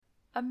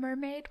A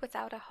mermaid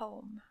without a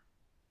home.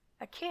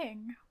 A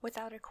king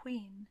without a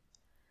queen.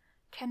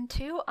 Can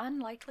two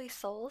unlikely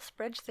souls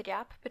bridge the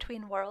gap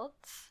between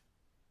worlds?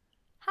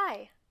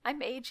 Hi,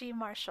 I'm A.G.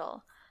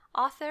 Marshall,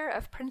 author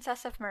of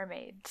Princess of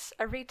Mermaids,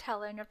 a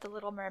retelling of The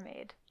Little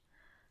Mermaid.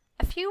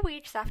 A few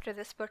weeks after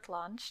this book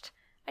launched,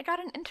 I got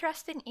an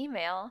interesting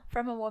email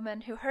from a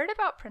woman who heard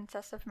about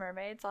Princess of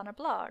Mermaids on a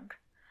blog.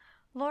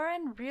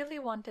 Lauren really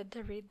wanted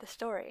to read the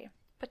story,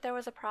 but there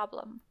was a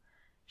problem.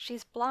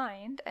 She's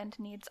blind and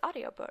needs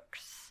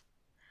audiobooks.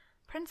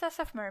 Princess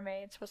of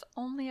Mermaids was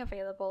only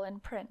available in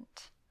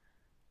print.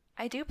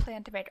 I do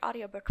plan to make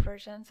audiobook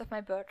versions of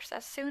my books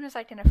as soon as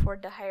I can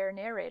afford to hire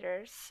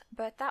narrators,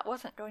 but that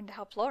wasn't going to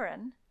help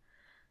Lauren.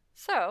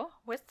 So,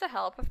 with the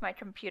help of my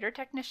computer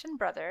technician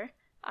brother,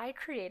 I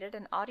created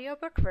an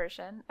audiobook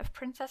version of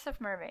Princess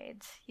of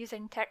Mermaids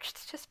using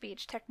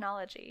text-to-speech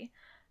technology,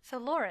 so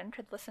Lauren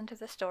could listen to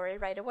the story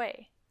right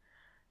away.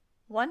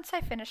 Once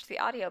I finished the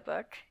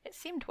audiobook, it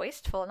seemed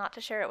wasteful not to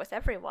share it with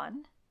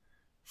everyone.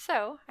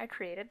 So, I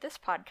created this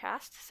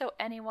podcast so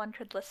anyone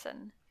could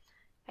listen.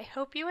 I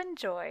hope you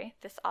enjoy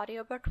this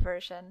audiobook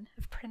version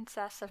of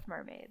Princess of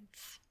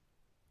Mermaids.